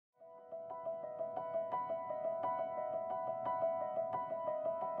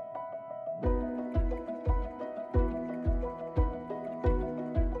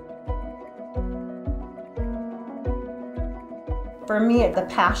For me, the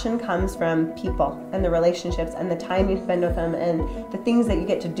passion comes from people and the relationships and the time you spend with them and the things that you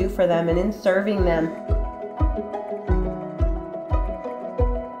get to do for them and in serving them.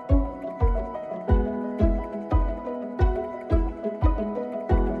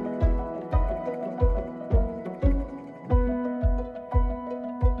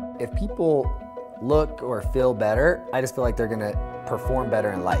 If people look or feel better, I just feel like they're gonna perform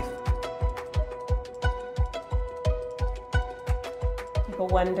better in life.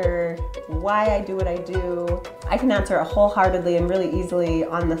 People wonder why I do what I do. I can answer it wholeheartedly and really easily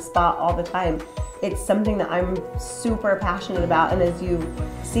on the spot all the time. It's something that I'm super passionate about, and as you've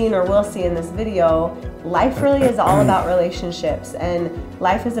seen or will see in this video, life really is all about relationships, and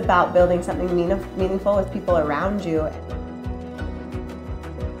life is about building something meaningful with people around you.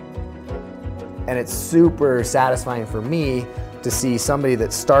 And it's super satisfying for me to see somebody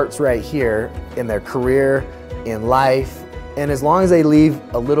that starts right here in their career, in life, and as long as they leave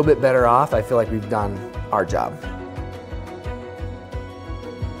a little bit better off, I feel like we've done our job.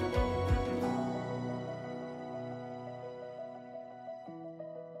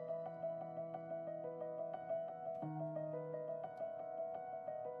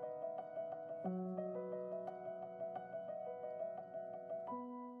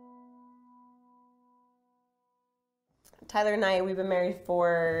 Tyler and I, we've been married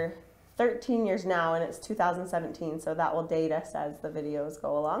for 13 years now, and it's 2017, so that will date us as the videos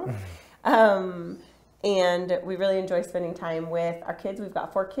go along. And we really enjoy spending time with our kids. We've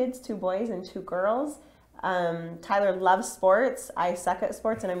got 4 kids, 2 boys and 2 girls. Tyler loves sports. I suck at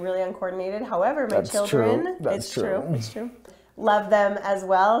sports and I'm really uncoordinated. However, my children, it's true, love them as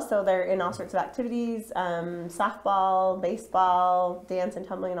well. So they're in all sorts of activities, softball, baseball, dance and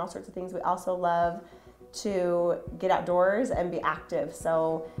tumbling and all sorts of things. We also love to get outdoors and be active.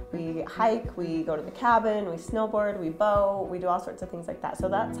 So we hike, we go to the cabin, we snowboard, we bow, we do all sorts of things like that. So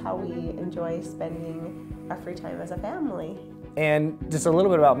that's how we enjoy spending our free time as a family. And just a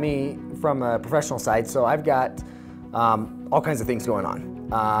little bit about me from a professional side. So I've got all kinds of things going on.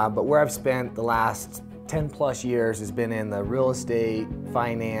 But where I've spent the last 10 plus years has been in the real estate,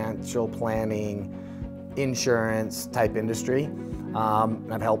 financial planning, insurance type industry.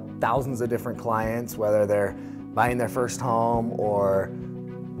 I've helped thousands of different clients, whether they're buying their first home or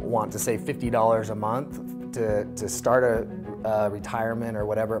want to save $50 a month to start a retirement or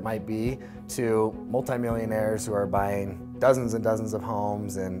whatever it might be, to multimillionaires who are buying dozens and dozens of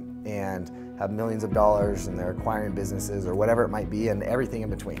homes and have millions of dollars and they're acquiring businesses or whatever it might be, and everything in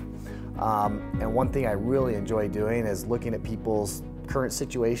between. And one thing I really enjoy doing is looking at people's current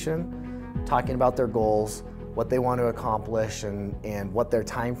situation, talking about their goals, what they want to accomplish and what their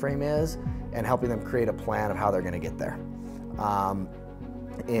time frame is, and helping them create a plan of how they're going to get there.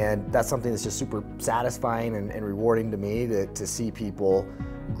 And that's something that's just super satisfying and rewarding to me to see people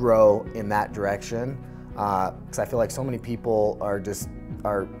grow in that direction. Because I feel like so many people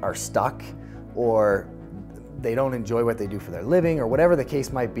are stuck, or they don't enjoy what they do for their living, or whatever the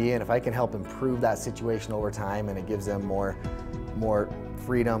case might be. And if I can help improve that situation over time and it gives them more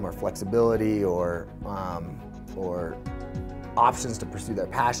freedom or flexibility or options to pursue their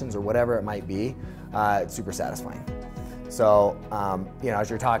passions or whatever it might be, it's super satisfying. So, you know, as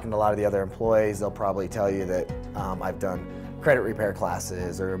you're talking to a lot of the other employees, they'll probably tell you that I've done credit repair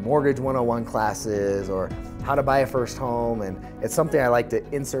classes or mortgage 101 classes or how to buy a first home, and it's something I like to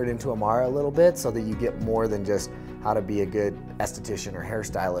insert into Amara a little bit so that you get more than just how to be a good esthetician or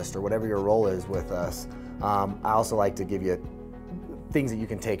hairstylist or whatever your role is with us. I also like to give you things that you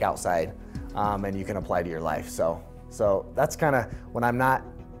can take outside and you can apply to your life. So that's kind of, when I'm not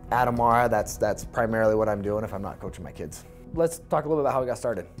at Amara, that's primarily what I'm doing if I'm not coaching my kids. Let's talk a little bit about how we got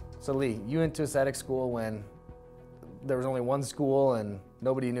started. So Leigh, you went to aesthetic school when there was only one school and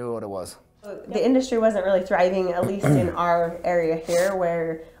nobody knew what it was. The industry wasn't really thriving, at least in our area here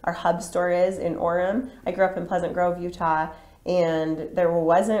where our hub store is in Orem. I grew up in Pleasant Grove, Utah, and there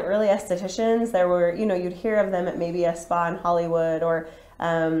wasn't really estheticians. There were, you know, you'd hear of them at maybe a spa in Hollywood or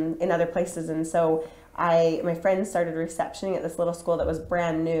in other places. And so my friend started receptioning at this little school that was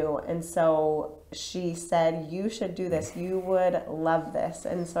brand new. And so she said, you should do this. You would love this.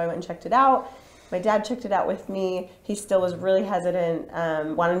 And so I went and checked it out. My dad checked it out with me. He still was really hesitant,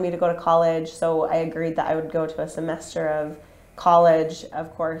 wanted me to go to college. So I agreed that I would go to a semester of college.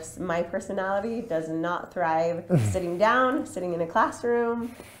 Of course, my personality does not thrive sitting down, sitting in a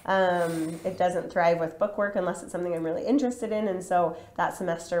classroom. It doesn't thrive with bookwork unless it's something I'm really interested in. And so that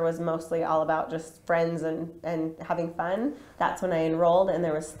semester was mostly all about just friends and having fun. That's when I enrolled, and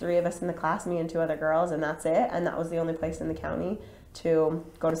there was 3 of us in the class, me and 2 other girls, and that's it. And that was the only place in the county to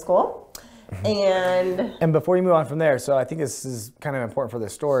go to school. And before you move on from there, so I think this is kind of important for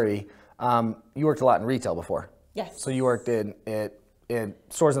this story. You worked a lot in retail before. Yes. So you worked in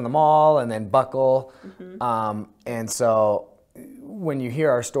stores in the mall and then Buckle. And so when you hear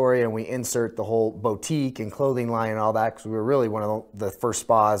our story and we insert the whole boutique and clothing line and all that, because we were really one of the first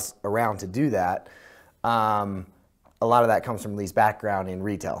spas around to do that, a lot of that comes from Leigh's background in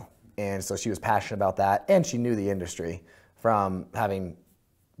retail. And so she was passionate about that, and she knew the industry from having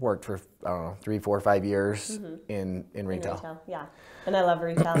worked for, I don't know, 3, 4, 5 years in retail. Yeah, and I love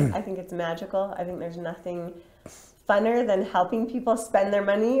retail. I think it's magical. I think there's nothing funner than helping people spend their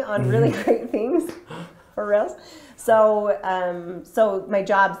money on really great things, for reals. So, so my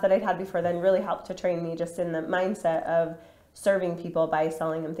jobs that I'd had before then really helped to train me just in the mindset of serving people by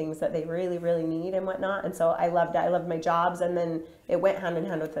selling them things that they really, really need and whatnot. And so I loved it. I loved my jobs, and then it went hand in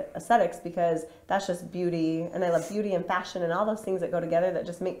hand with aesthetics, because that's just beauty, and I love beauty and fashion and all those things that go together that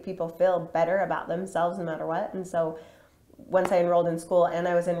just make people feel better about themselves no matter what. And so once I enrolled in school and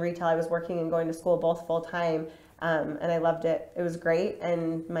I was in retail, I was working and going to school both full time, and I loved it. It was great,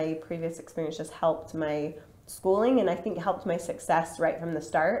 and my previous experience just helped my schooling, and I think helped my success right from the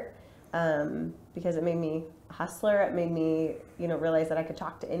start, because it made me a hustler. It made me, realize that I could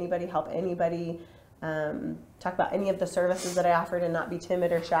talk to anybody, help anybody, talk about any of the services that I offered and not be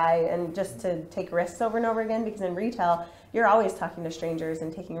timid or shy, and just to take risks over and over again, because in retail, you're always talking to strangers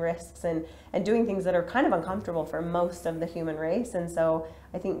and taking risks and doing things that are kind of uncomfortable for most of the human race. And so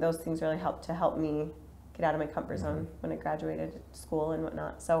I think those things really helped me get out of my comfort zone when I graduated school and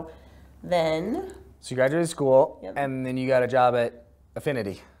whatnot. So you graduated school, and then you got a job at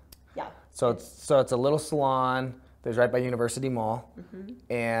Affinity. Yeah. So it's a little salon that was right by University Mall,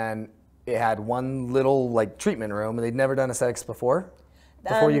 and it had one little treatment room, and they'd never done aesthetics before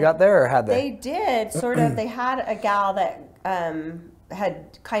you got there, or had they? They did, sort of. They had a gal that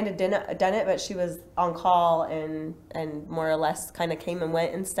had kind of done it, but she was on call and more or less kind of came and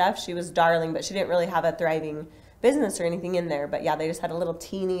went and stuff. She was darling, but she didn't really have a thriving business or anything in there. But yeah, they just had a little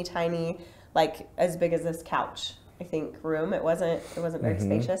teeny tiny, as big as this couch, I think, room. It wasn't very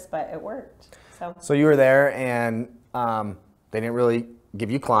spacious, but it worked. So you were there, and they didn't really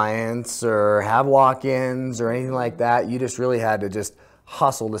give you clients or have walk-ins or anything like that. You just really had to just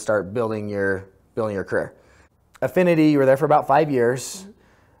hustle to start building your career. Affinity, you were there for about 5 years.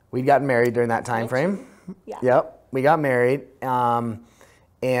 We'd gotten married during that time frame. Yeah. Yep, we got married, and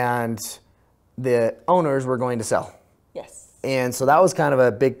the owners were going to sell. Yes. And so that was kind of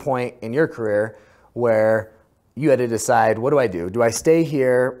a big point in your career where you had to decide, what do I do? Do I stay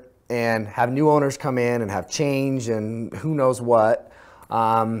here and have new owners come in and have change and who knows what?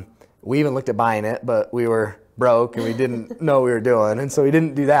 We even looked at buying it, but we were broke and we didn't know what we were doing, and so we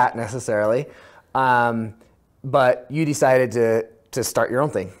didn't do that necessarily. But you decided to start your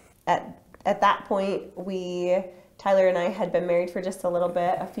own thing. At that point, Tyler and I had been married for just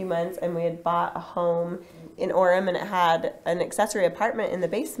a few months, and we had bought a home in Orem, and it had an accessory apartment in the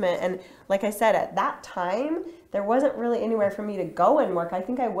basement. And like I said, at that time, there wasn't really anywhere for me to go and work. I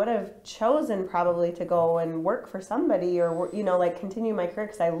think I would have chosen probably to go and work for somebody or, continue my career,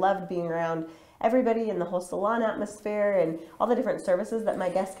 because I loved being around everybody in the whole salon atmosphere and all the different services that my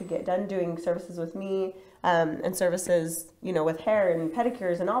guests could get done, doing services with me, and services, with hair and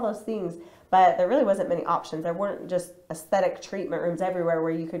pedicures and all those things. But there really wasn't many options. There weren't just aesthetic treatment rooms everywhere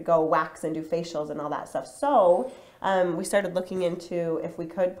where you could go wax and do facials and all that stuff. So we started looking into if we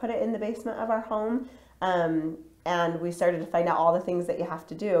could put it in the basement of our home. And we started to find out all the things that you have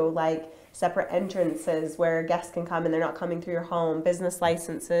to do, like separate entrances where guests can come and they're not coming through your home, business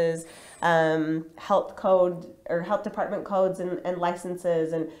licenses, health department codes and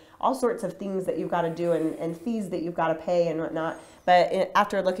licenses, and all sorts of things that you've got to do and fees that you've got to pay and whatnot. But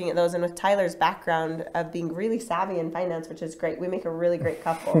after looking at those, and with Tyler's background of being really savvy in finance, which is great, we make a really great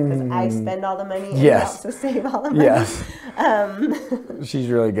couple, because I spend all the money and he also save all the money. Yes. She's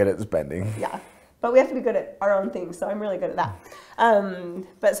really good at spending. Yeah. But we have to be good at our own things, so I'm really good at that.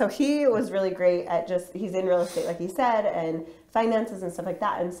 But so he was really great at he's in real estate, like he said, and finances and stuff like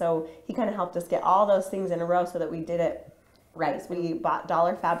that. And so he kind of helped us get all those things in a row so that we did it right. So we bought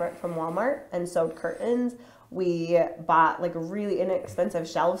dollar fabric from Walmart and sewed curtains. We bought really inexpensive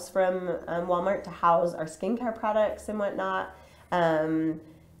shelves from Walmart to house our skincare products and whatnot.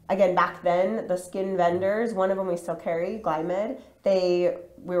 Again, back then, the skin vendors, one of them we still carry, Glymed,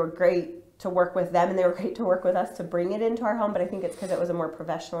 we were great to work with them, and they were great to work with us to bring it into our home. But I think it's because it was a more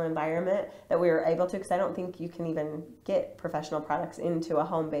professional environment that we were able to, because I don't think you can even get professional products into a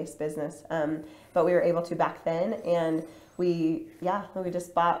home-based business. But we were able to back then, and we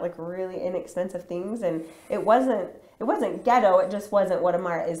just bought like really inexpensive things, and it wasn't ghetto. It just wasn't what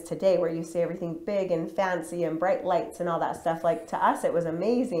Amara is today, where you see everything big and fancy and bright lights and all that stuff. Like, to us, it was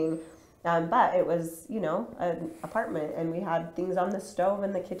amazing. But it was, an apartment, and we had things on the stove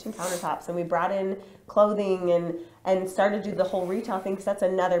and the kitchen countertops, and we brought in clothing and started to do the whole retail thing, because that's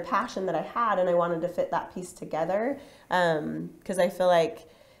another passion that I had, and I wanted to fit that piece together, because I feel like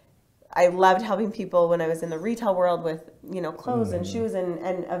I loved helping people when I was in the retail world with, clothes and shoes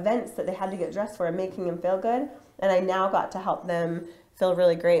and events that they had to get dressed for and making them feel good, and I now got to help them feel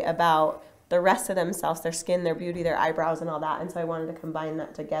really great about the rest of themselves, their skin, their beauty, their eyebrows, and all that. And so I wanted to combine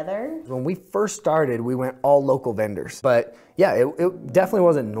that together. When we first started, we went all local vendors. But yeah, it definitely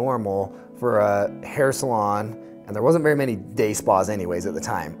wasn't normal for a hair salon, and there wasn't very many day spas anyways at the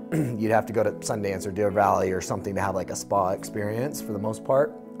time. You'd have to go to Sundance or Deer Valley or something to have like a spa experience for the most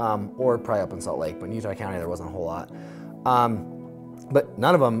part, or probably up in Salt Lake. But in Utah County, there wasn't a whole lot. But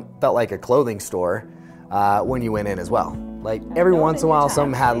none of them felt like a clothing store when you went in as well. Like, every once in a while,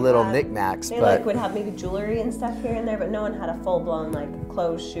 some had little knickknacks, but would have maybe jewelry and stuff here and there, but no one had a full-blown like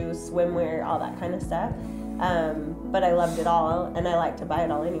clothes, shoes, swimwear, all that kind of stuff. But I loved it all, and I like to buy it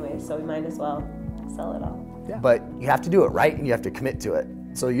all anyway, so we might as well sell it all. Yeah. But you have to do it right, and you have to commit to it.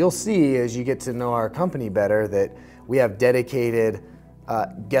 So you'll see as you get to know our company better that we have dedicated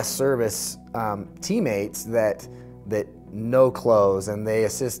guest service teammates that know clothes, and they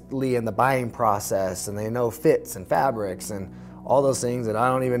assist Leigh in the buying process, and they know fits and fabrics and all those things that I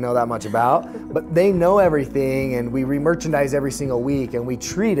don't even know that much about, but they know everything, and we re-merchandise every single week, and we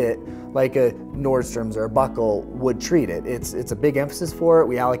treat it like a Nordstrom's or a Buckle would treat it. It's a big emphasis for it.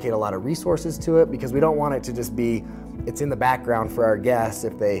 We allocate a lot of resources to it because we don't want it to just be, it's in the background for our guests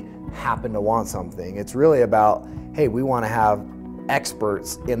if they happen to want something. It's really about, hey, we want to have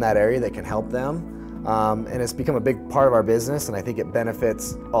experts in that area that can help them. And it's become a big part of our business, and I think it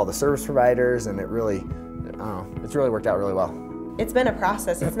benefits all the service providers, and it's really worked out really well. It's been a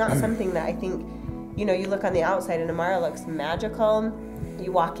process. It's not something that I think, you look on the outside and Amara looks magical.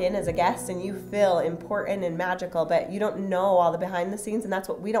 You walk in as a guest and you feel important and magical, but you don't know all the behind the scenes, and that's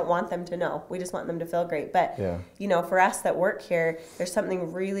what we don't want them to know. We just want them to feel great. But, for us that work here, there's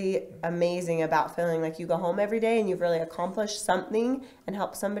something really amazing about feeling like you go home every day and you've really accomplished something and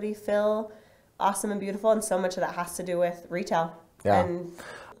helped somebody feel awesome and beautiful, and so much of that has to do with retail. Yeah. And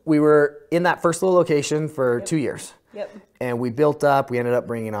we were in that first little location for 2 years. Yep. And we built up, we ended up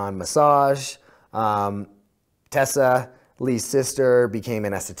bringing on massage. Tessa, Leigh's sister, became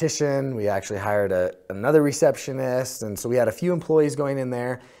an esthetician. We actually hired another receptionist, and so we had a few employees going in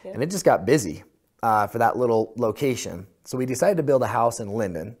there, and it just got busy for that little location. So we decided to build a house in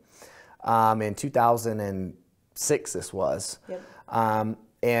Linden in 2006 this was. Yep.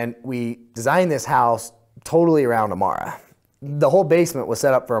 And we designed this house totally around Amara. The whole basement was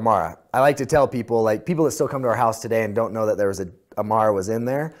set up for Amara. I like to tell people, like people that still come to our house today and don't know that there was Amara was in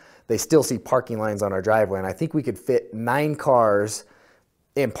there, they still see parking lines on our driveway. And I think we could fit 9 cars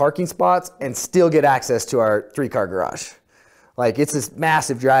in parking spots and still get access to our 3-car garage. Like, it's this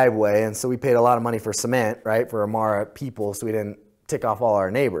massive driveway, and so we paid a lot of money for cement, right, for Amara people, so we didn't tick off all our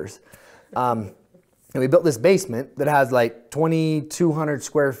neighbors. And we built this basement that has like 2,200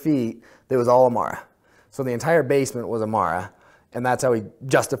 square feet that was all Amara. So the entire basement was Amara, and that's how we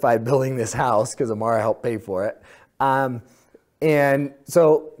justified building this house, because Amara helped pay for it. And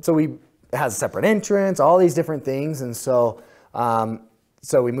so it has a separate entrance, all these different things, and so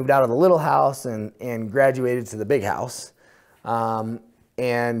we moved out of the little house and graduated to the big house.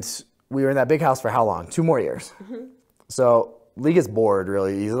 And we were in that big house for how long? 2 more years. Mm-hmm. So Leigh gets bored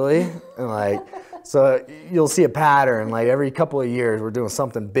really easily, and so you'll see a pattern, like every couple of years we're doing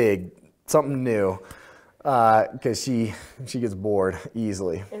something big, something new, because she gets bored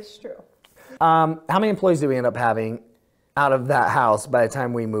easily. It's true. How many employees did we end up having out of that house by the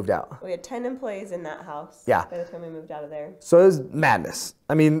time we moved out? We had 10 employees in that house by the time we moved out of there. So it was madness.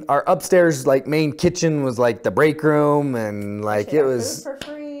 I mean, our upstairs main kitchen was like the break room, and it was food for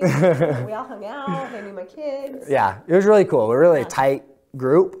free. We all hung out. They knew my kids. Yeah, it was really cool. We're really a tight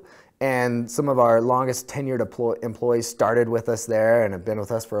group. And some of our longest tenured employees started with us there and have been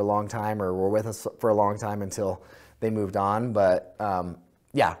with us for a long time, or were with us for a long time until they moved on. But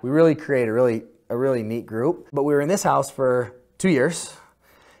we really created a really neat group. But we were in this house for 2 years,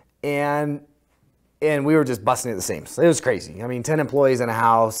 and we were just busting at the seams. It was crazy. I mean, 10 employees in a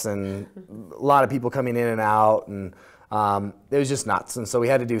house, and a lot of people coming in and out, and It was just nuts. And so we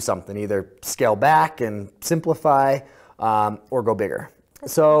had to do something, either scale back and simplify or go bigger.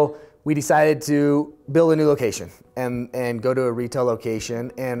 So we decided to build a new location and go to a retail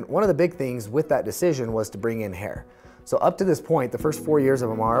location. And one of the big things with that decision was to bring in hair. So up to this point, the first 4 years of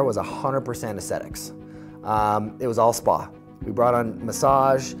Amara was 100% aesthetics. It was all spa. We brought on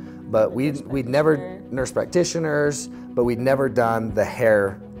massage, but we'd never, nurse practitioners, but we'd never done the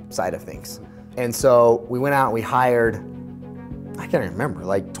hair side of things. And so we went out and we hired, I can't even remember,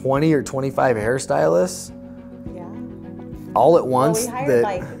 like 20 or 25 hairstylists. All at once.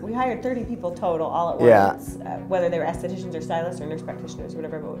 Well, we hired 30 people total all at once, whether they were estheticians or stylists or nurse practitioners or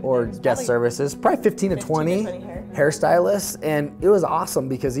whatever. Or guest services, probably 15 to 20 hairstylists. And it was awesome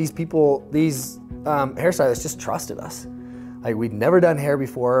because these people, these hairstylists just trusted us. Like, we'd never done hair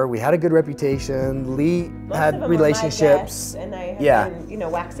before. We had a good reputation. Leigh had relationships. And I had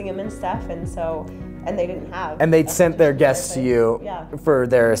been, waxing them and stuff. And so, and they didn't have. And they'd sent their guests to you for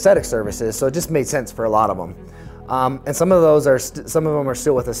their aesthetic services. So it just made sense for a lot of them. And some of those some of them are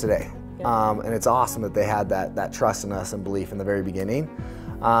still with us today. And it's awesome that they had that trust in us and belief in the very beginning.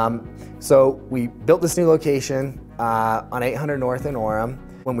 So we built this new location on 800 North in Orem.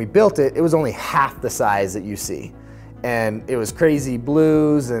 When we built it, it was only half the size that you see. And it was crazy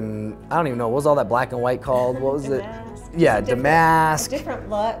blues, and I don't even know, what was all that black and white called? What was it? Yeah, damask.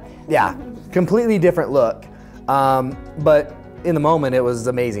 Different look. Yeah, completely different look. But in the moment, it was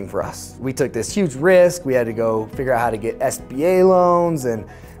amazing for us. We took this huge risk. We had to go figure out how to get SBA loans, and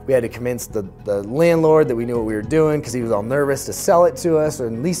we had to convince the landlord that we knew what we were doing, because he was all nervous to sell it to us or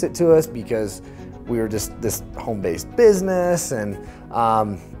lease it to us because we were just this home-based business. And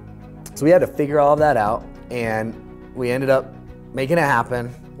so we had to figure all of that out, and we ended up making it happen.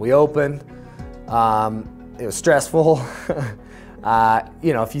 We opened. It was stressful.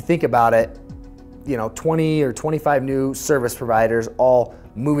 If you think about it, 20 or 25 new service providers all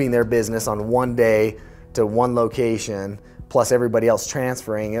moving their business on one day to one location, plus everybody else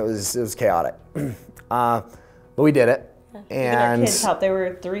transferring. It was chaotic. But we did it. And our kids helped. They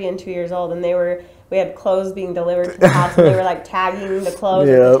were 3 and 2 years old, and we had clothes being delivered to the house, and they were like tagging the clothes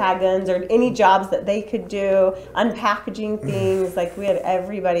with the tag guns, or any jobs that they could do, unpackaging things. Like, we had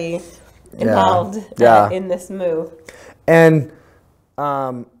everybody involved in this move. And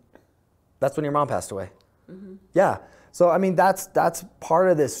that's when your mom passed away. Yeah. So, I mean, that's part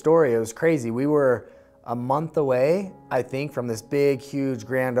of this story. It was crazy. We were a month away, I think, from this big, huge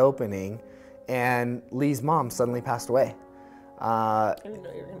grand opening, and Leigh's mom suddenly passed away. I didn't know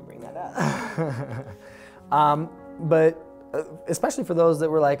you were going to bring that up. But especially for those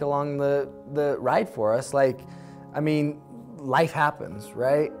that were like along the ride for us, like, I mean, life happens,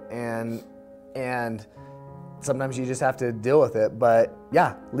 right? And sometimes you just have to deal with it. But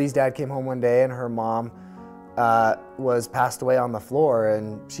yeah, Leigh's dad came home one day and her mom was passed away on the floor,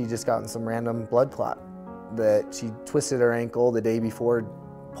 and she just gotten some random blood clot that she twisted her ankle the day before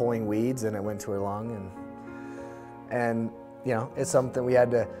pulling weeds, and it went to her lung. And it's something we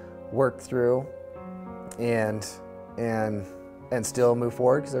had to work through and still move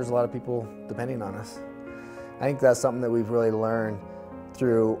forward, because there's a lot of people depending on us. I think that's something that we've really learned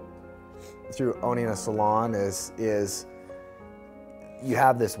through owning a salon is you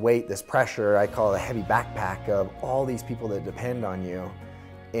have this weight, this pressure, I call it a heavy backpack of all these people that depend on you.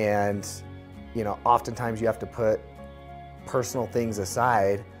 And, oftentimes you have to put personal things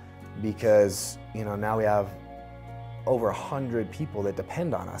aside because, now we have over 100 people that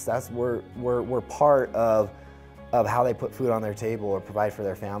depend on us. We're part of how they put food on their table or provide for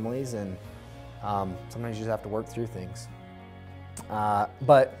their families. And sometimes you just have to work through things.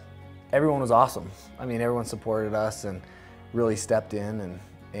 But everyone was awesome. I mean, everyone supported us and really stepped in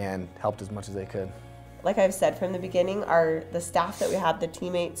and helped as much as they could. Like I've said from the beginning, the staff that we have, the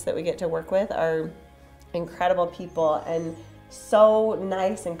teammates that we get to work with, are incredible people and so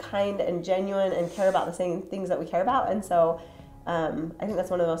nice and kind and genuine and care about the same things that we care about. And so I think that's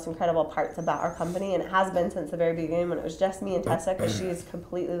one of the most incredible parts about our company, and it has been since the very beginning when it was just me and Tessa, because she's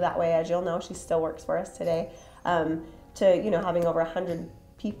completely that way, as you'll know. She still works for us today. To having over 100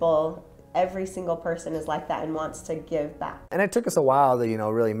 people, every single person is like that and wants to give back. And it took us a while to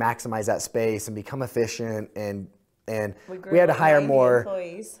really maximize that space and become efficient, and we had to hire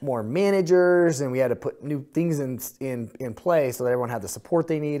more managers, and we had to put new things in place so that everyone had the support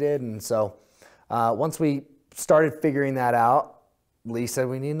they needed. And so once we started figuring that out, Leigh said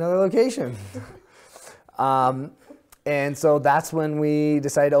we need another location. And so that's when we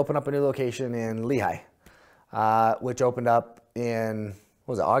decided to open up a new location in Lehigh, which opened up in,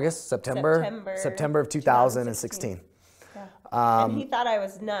 what was it, August? September of 2016. Yeah. And he thought I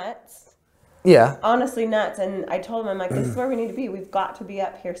was nuts. Yeah. honestly nuts. And I told him, I'm like, this is where we need to be. We've got to be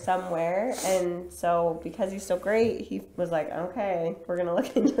up here somewhere. And so because he's so great, he was like, okay, we're going to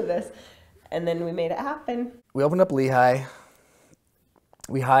look into this. And then we made it happen. We opened up Lehigh.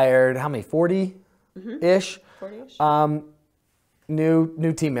 We hired how many? 40-ish? 40-ish.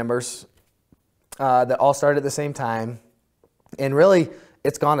 New team members that all started at the same time. And really,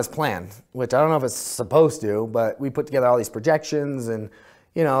 it's gone as planned, which I don't know if it's supposed to, but we put together all these projections and,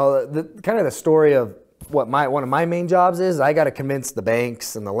 you know, kind of the story of what one of my main jobs is. I got to convince the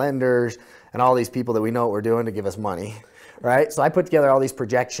banks and the lenders and all these people that we know what we're doing to give us money, right? So I put together all these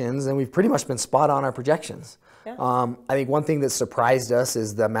projections, and we've pretty much been spot on our projections. Yeah. I think one thing that surprised us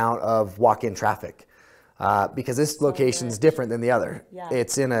is the amount of walk-in traffic. Because this location is different than the other. Yeah.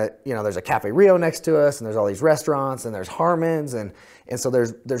 It's in there's a Cafe Rio next to us, and there's all these restaurants, and there's Harmon's, and so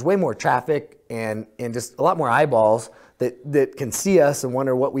there's way more traffic and just a lot more eyeballs that can see us and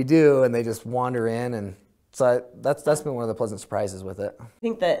wonder what we do, and they just wander in, and so that's been one of the pleasant surprises with it. I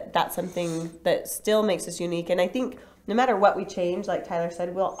think that's something that still makes us unique, and I think no matter what we change, like Tyler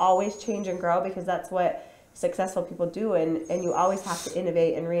said, we'll always change and grow because that's what successful people do, and you always have to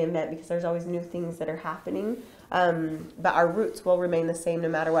innovate and reinvent because there's always new things that are happening, but our roots will remain the same no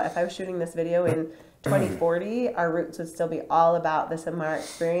matter what. If I was shooting this video in 2040, our roots would still be all about this Amara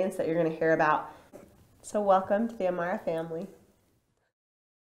experience that you're going to hear about. So welcome to the Amara family.